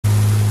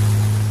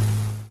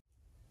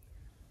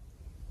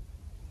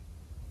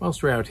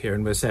Whilst we're out here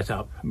and we're set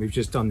up, and we've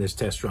just done this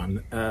test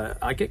run,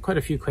 I get quite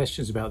a few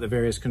questions about the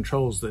various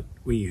controls that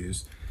we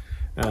use.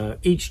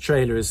 Each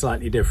trailer is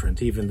slightly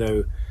different, even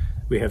though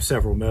we have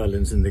several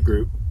Merlins in the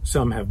group.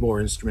 Some have more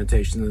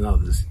instrumentation than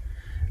others.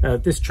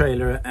 This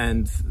trailer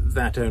and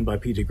that owned by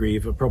Peter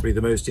Grieve are probably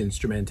the most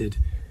instrumented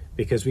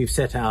because we've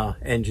set our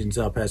engines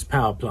up as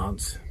power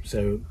plants.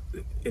 So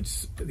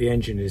the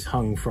engine is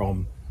hung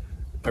from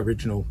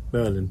original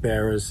Merlin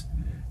bearers,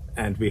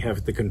 and we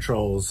have the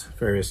controls,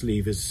 various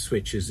levers,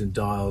 switches and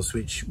dials,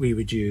 which we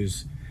would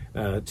use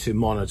to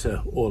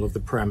monitor all of the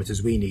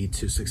parameters we need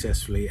to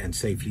successfully and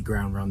safely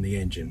ground run the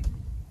engine.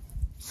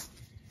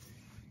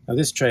 Now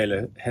this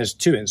trailer has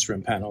two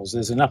instrument panels.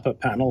 There's an upper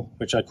panel,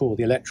 which I call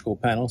the electrical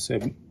panel, so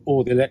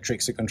all the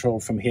electrics are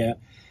controlled from here.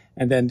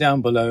 And then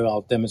down below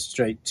I'll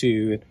demonstrate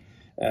to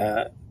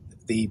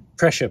the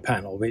pressure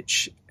panel,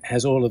 which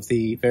has all of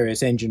the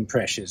various engine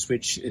pressures,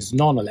 which is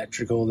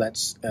non-electrical,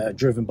 that's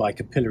driven by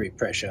capillary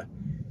pressure.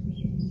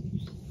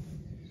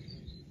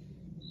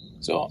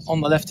 So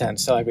on the left-hand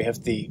side, we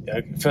have the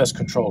first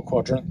control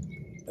quadrant.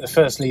 The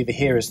first lever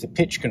here is the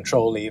pitch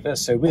control lever.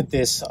 So with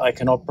this, I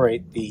can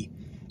operate the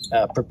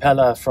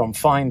propeller from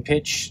fine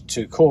pitch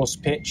to coarse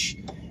pitch.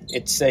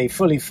 It's a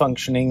fully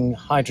functioning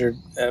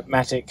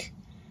hydromatic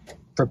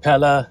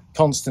propeller,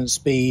 constant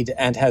speed,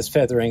 and has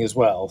feathering as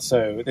well.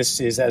 So this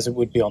is as it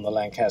would be on the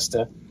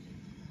Lancaster.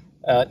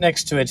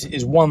 Next to it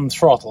is one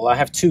throttle. I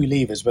have two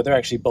levers, but they're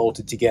actually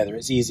bolted together.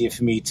 It's easier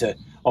for me to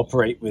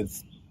operate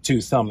with two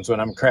thumbs when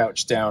I'm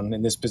crouched down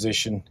in this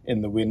position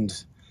in the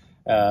wind.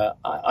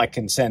 I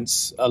can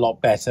sense a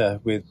lot better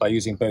by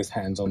using both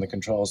hands on the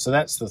controls. So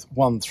that's the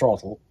one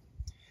throttle.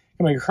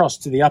 Coming across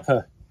to the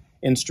upper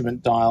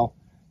instrument dial,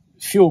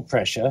 fuel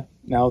pressure.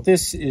 Now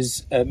this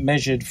is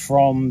measured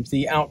from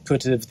the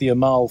output of the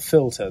Amal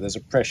filter. There's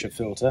a pressure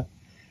filter.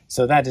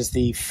 So that is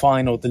the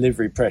final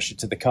delivery pressure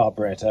to the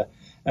carburetor.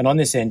 And on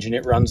this engine,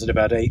 it runs at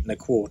about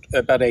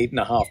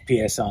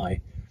 8.5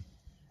 psi.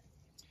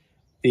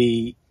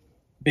 The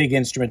big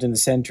instrument in the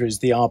center is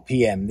the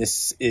RPM.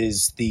 This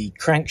is the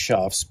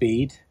crankshaft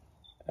speed.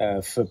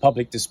 For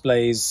public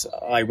displays,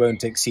 I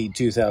won't exceed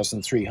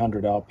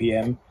 2,300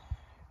 RPM,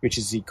 which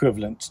is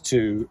equivalent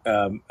to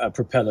a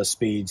propeller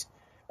speed,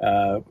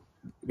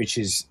 which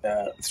is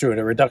through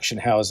a reduction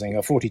housing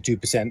of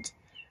 42%.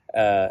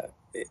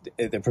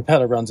 The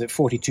propeller runs at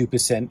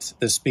 42%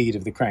 the speed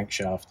of the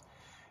crankshaft.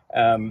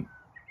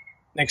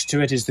 Next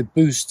to it is the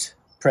boost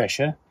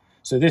pressure.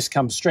 So this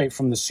comes straight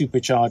from the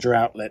supercharger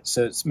outlet.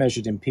 So it's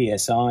measured in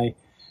PSI,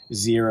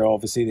 0,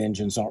 obviously the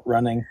engine's not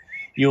running.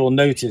 You'll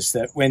notice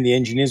that when the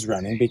engine is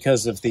running,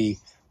 because of the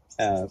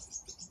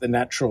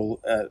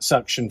natural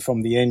suction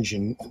from the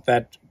engine,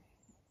 that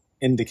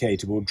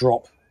indicator will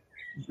drop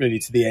really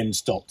to the end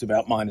stop to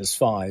about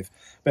 -5.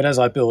 But as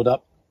I build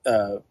up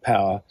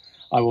power,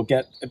 I will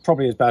get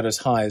probably about as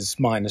high as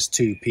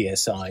 -2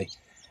 PSI.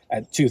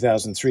 At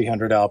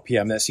 2,300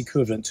 RPM, that's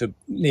equivalent to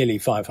nearly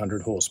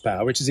 500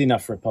 horsepower, which is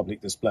enough for a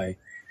public display.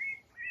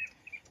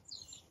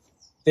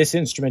 This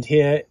instrument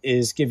here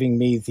is giving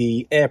me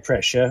the air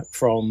pressure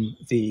from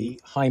the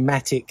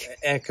Heywood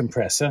air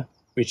compressor,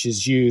 which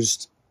is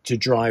used to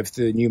drive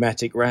the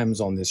pneumatic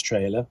rams on this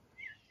trailer.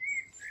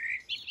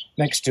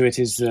 Next to it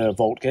is the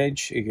volt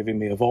gauge, giving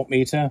me a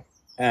voltmeter,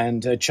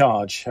 and a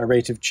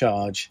rate of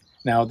charge.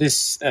 Now, the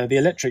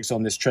electrics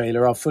on this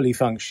trailer are fully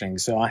functioning.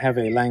 So I have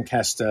a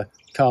Lancaster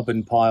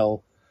carbon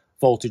pile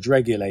voltage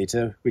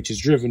regulator, which is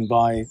driven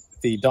by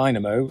the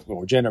dynamo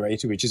or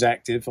generator, which is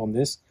active on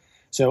this.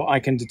 So I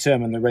can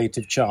determine the rate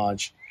of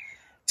charge.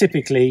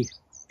 Typically,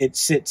 it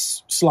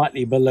sits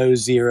slightly below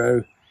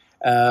 0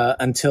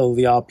 until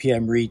the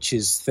RPM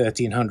reaches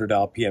 1,300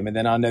 RPM. And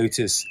then I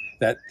notice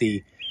that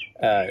the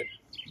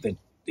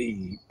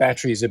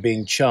batteries are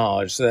being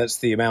charged. So that's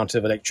the amount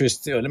of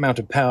electricity or the amount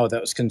of power that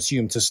was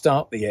consumed to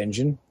start the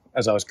engine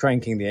as I was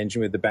cranking the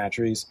engine with the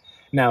batteries.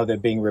 Now they're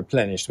being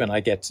replenished when I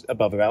get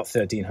above about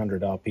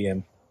 1,300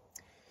 RPM.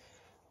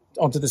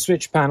 Onto the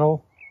switch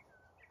panel.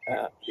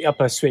 The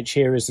upper switch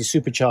here is the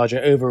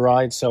supercharger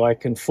override, so I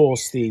can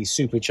force the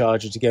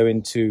supercharger to go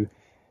into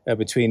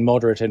between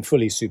moderate and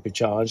fully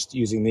supercharged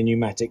using the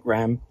pneumatic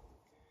ram.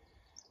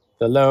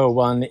 The lower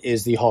one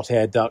is the hot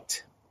air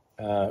duct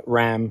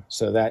ram,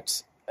 so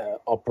that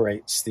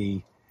operates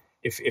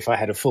if I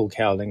had a full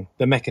cowling.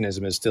 The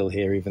mechanism is still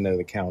here, even though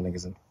the cowling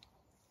isn't.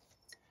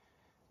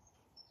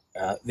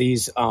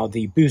 These are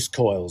the boost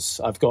coils.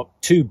 I've got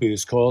two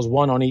boost coils,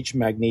 one on each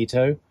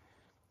magneto,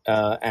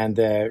 and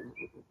their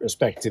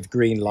respective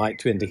green light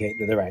to indicate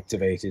that they're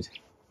activated.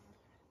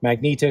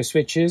 Magneto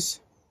switches,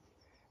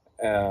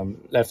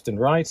 left and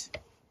right.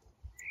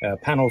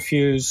 Panel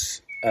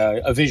fuse,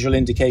 a visual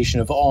indication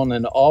of on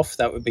and off.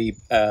 That would be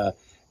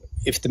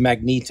if the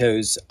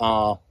magnetos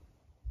are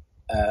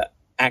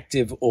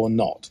active or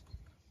not.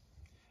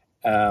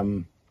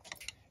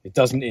 It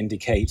doesn't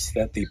indicate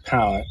that the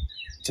power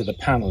to the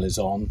panel is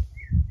on.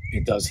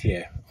 It does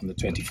here on the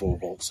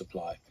 24-volt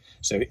supply.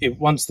 So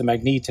once the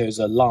magnetos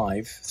are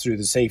live through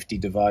the safety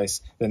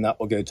device, then that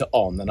will go to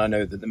on, and I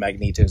know that the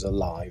magnetos are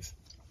live.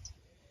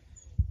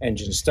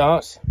 engine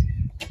start.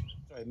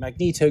 Sorry,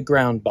 magneto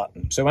ground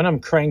button. So when I'm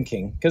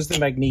cranking, because the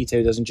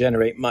magneto doesn't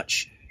generate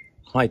much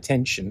high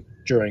tension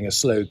during a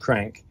slow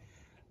crank,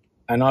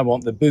 and I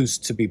want the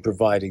boost to be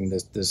providing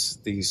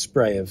the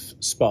spray of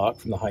spark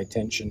from the high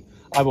tension,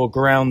 I will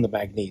ground the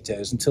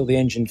magnetos until the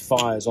engine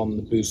fires on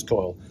the boost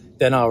coil.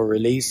 Then I'll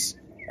release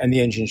and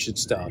the engine should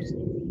start.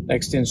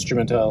 Next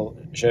instrument I'll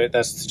show,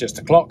 that's just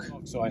a clock,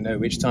 so I know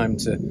which time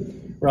to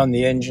run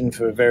the engine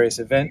for various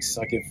events.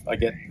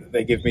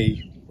 They give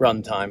me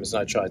run times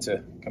and I try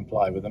to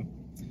comply with them.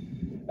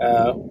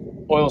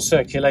 Oil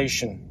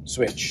circulation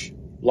switch,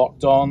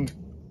 locked on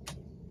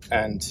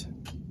and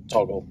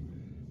toggle,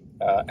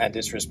 and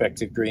its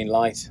respective green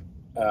light.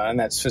 And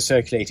that's for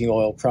circulating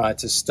oil prior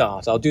to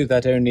start. I'll do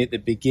that only at the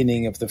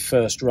beginning of the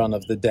first run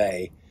of the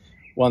day.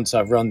 Once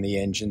I've run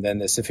the engine, then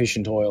there's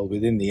sufficient oil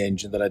within the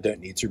engine that I don't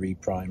need to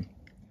reprime.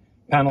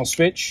 Panel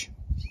switch,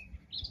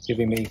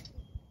 giving me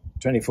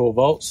 24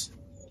 volts.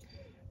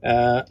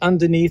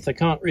 Underneath, I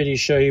can't really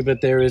show you,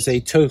 but there is a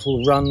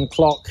total run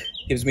clock.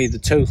 Gives me the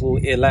total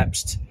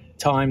elapsed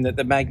time that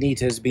the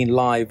magneto has been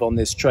live on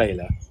this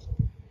trailer.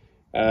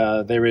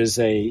 There is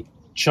a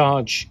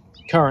charge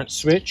current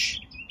switch,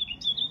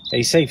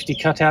 a safety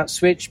cutout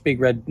switch, big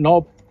red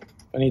knob,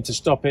 I need to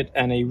stop it,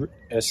 and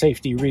a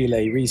safety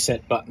relay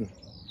reset button.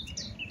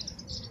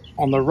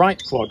 On the right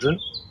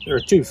quadrant, there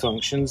are two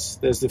functions.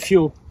 There's the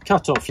fuel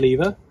cutoff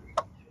lever,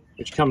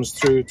 which comes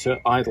through to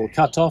idle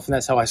cutoff, and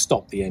that's how I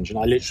stop the engine.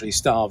 I literally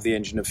starve the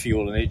engine of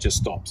fuel and it just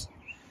stops.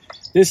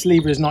 This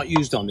lever is not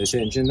used on this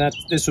engine.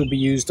 This will be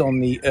used on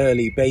the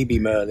early baby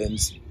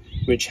Merlins,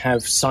 which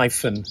have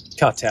siphon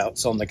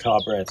cutouts on the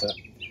carburetor.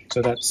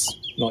 So that's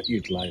not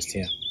utilized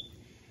here.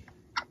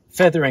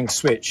 Feathering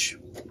switch,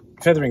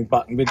 feathering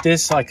button. With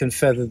this I can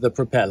feather the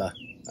propeller,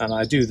 and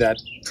I do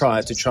that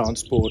prior to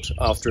transport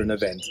after an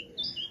event.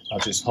 I'll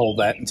just hold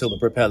that until the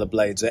propeller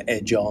blades are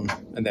edge on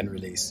and then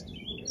release.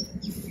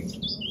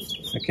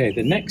 Okay,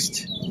 the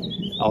next,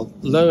 I'll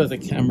lower the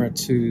camera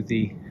to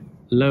the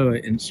lower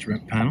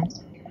instrument panel.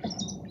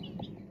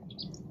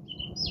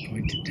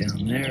 Point it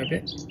down there a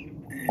bit.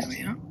 There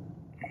we are.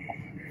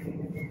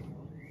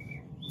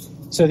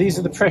 So these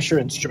are the pressure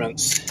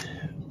instruments.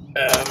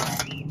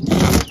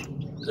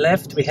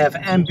 Left we have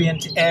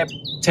ambient air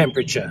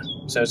temperature.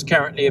 So it's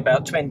currently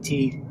about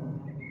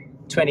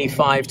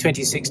 25,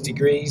 26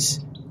 degrees.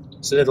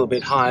 It's a little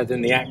bit higher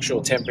than the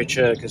actual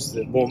temperature because of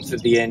the warmth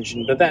of the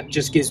engine, but that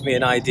just gives me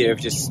an idea of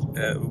just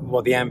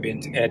what the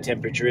ambient air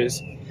temperature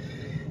is.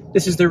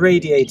 This is the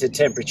radiator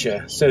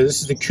temperature. So this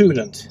is the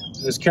coolant.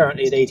 It's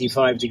currently at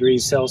 85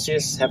 degrees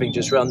Celsius, having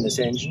just run this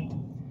engine.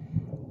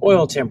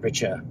 Oil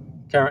temperature,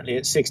 currently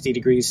at 60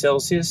 degrees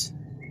Celsius.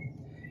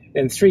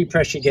 Then three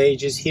pressure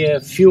gauges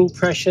here. Fuel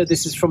pressure,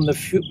 this is from the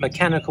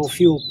mechanical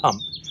fuel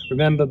pump.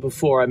 Remember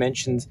before I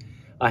mentioned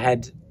I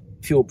had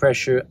fuel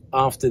pressure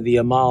after the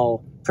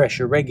Amal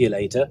pressure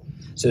regulator.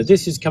 So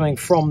this is coming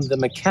from the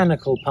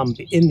mechanical pump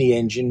in the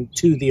engine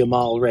to the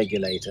Amal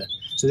regulator.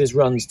 So this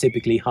runs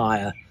typically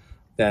higher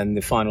than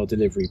the final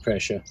delivery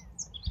pressure.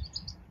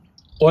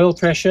 Oil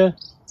pressure,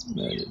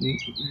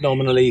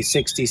 nominally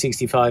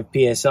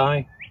 60-65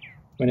 psi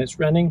when it's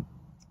running.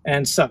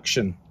 And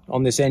suction.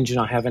 On this engine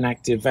I have an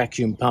active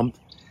vacuum pump,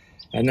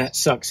 and that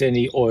sucks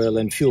any oil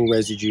and fuel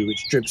residue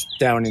which drips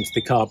down into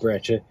the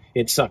carburetor.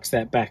 It sucks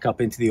that back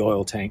up into the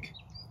oil tank.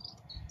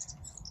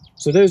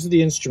 So those are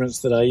the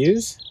instruments that I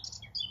use.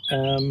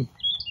 And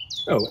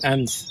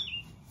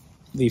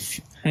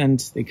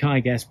the car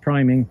gas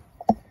priming,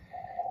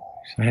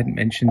 which I hadn't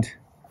mentioned.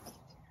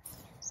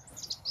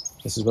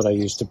 This is what I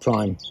use to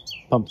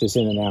pump this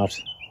in and out,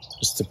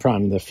 just to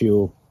prime the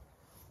fuel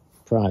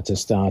prior to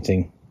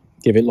starting.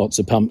 Give it lots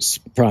of pumps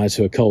prior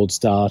to a cold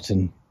start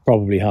and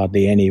probably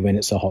hardly any when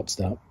it's a hot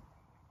start.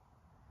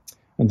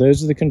 And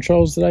those are the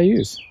controls that I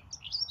use.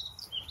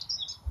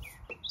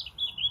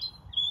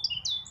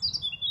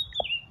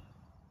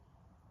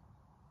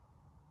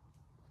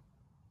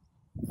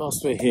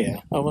 Whilst we're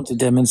here, I want to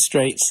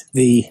demonstrate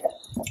the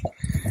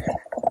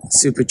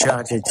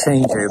supercharger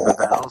changeover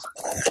valve,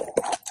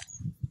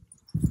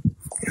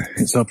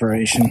 its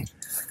operation.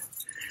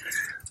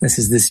 This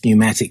is this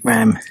pneumatic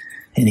ram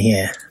in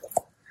here,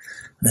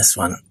 this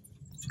one,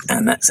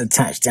 and that's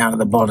attached down at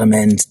the bottom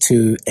end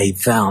to a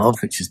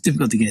valve, which is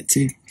difficult to get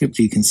to.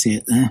 Hopefully you can see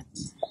it there.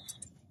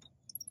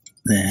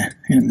 There,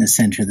 in the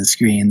center of the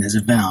screen, there's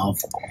a valve.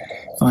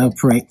 If I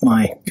operate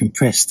my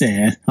compressed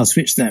air, I'll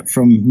switch that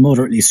from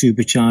moderately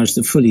supercharged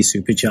to fully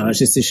supercharged,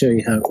 just to show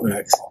you how it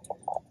works.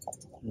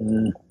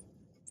 And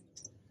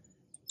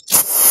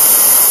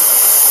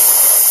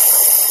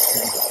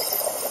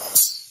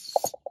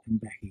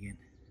back again.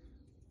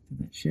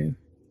 Did that show?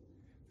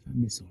 I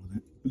miss all of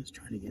that. Let's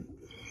try it again.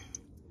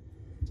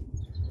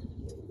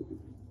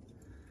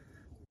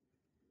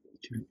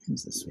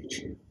 Here's the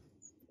switch.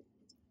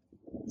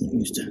 I'm not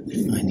used to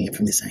finding it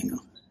from this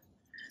angle.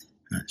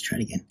 Right, let's try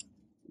it again.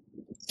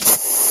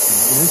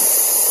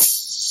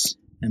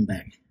 And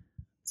back.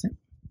 That's it.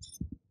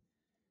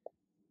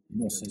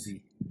 And also the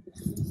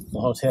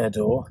hot air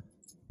door,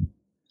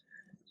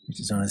 which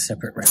is on a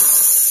separate rack.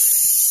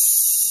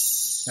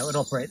 That would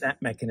operate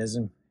that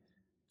mechanism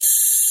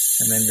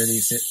and then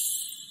release it.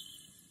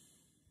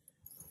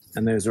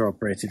 And those are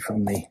operated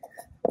from the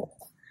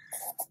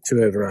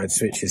 2 override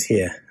switches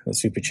here, the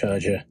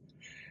supercharger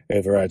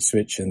override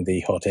switch and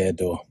the hot air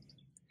door.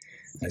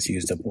 That's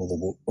used up all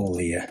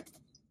the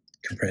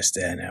compressed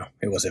air now.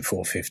 It was at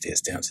 450,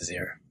 it's down to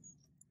 0.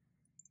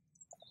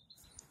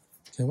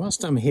 So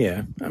whilst I'm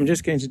here, I'm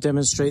just going to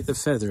demonstrate the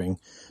feathering.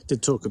 I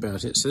did talk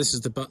about it. So this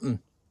is the button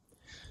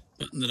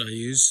that I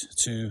use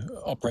to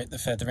operate the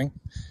feathering.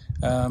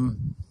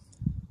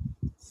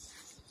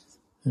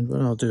 And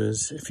what I'll do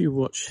is,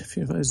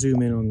 if I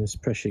zoom in on this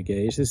pressure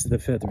gauge, this is the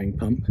feathering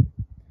pump.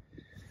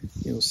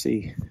 You'll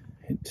see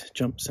it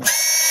jumps up.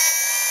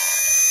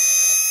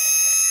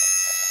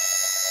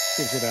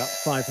 Gives about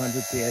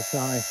 500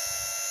 psi.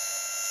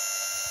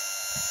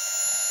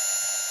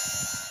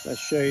 Let's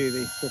show you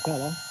the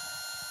propeller.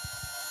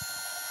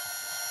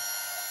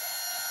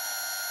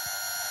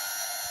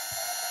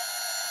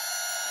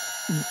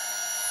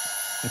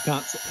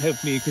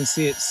 Hopefully you can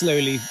see it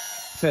slowly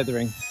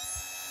feathering.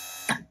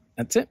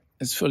 That's it,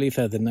 it's fully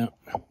feathered now.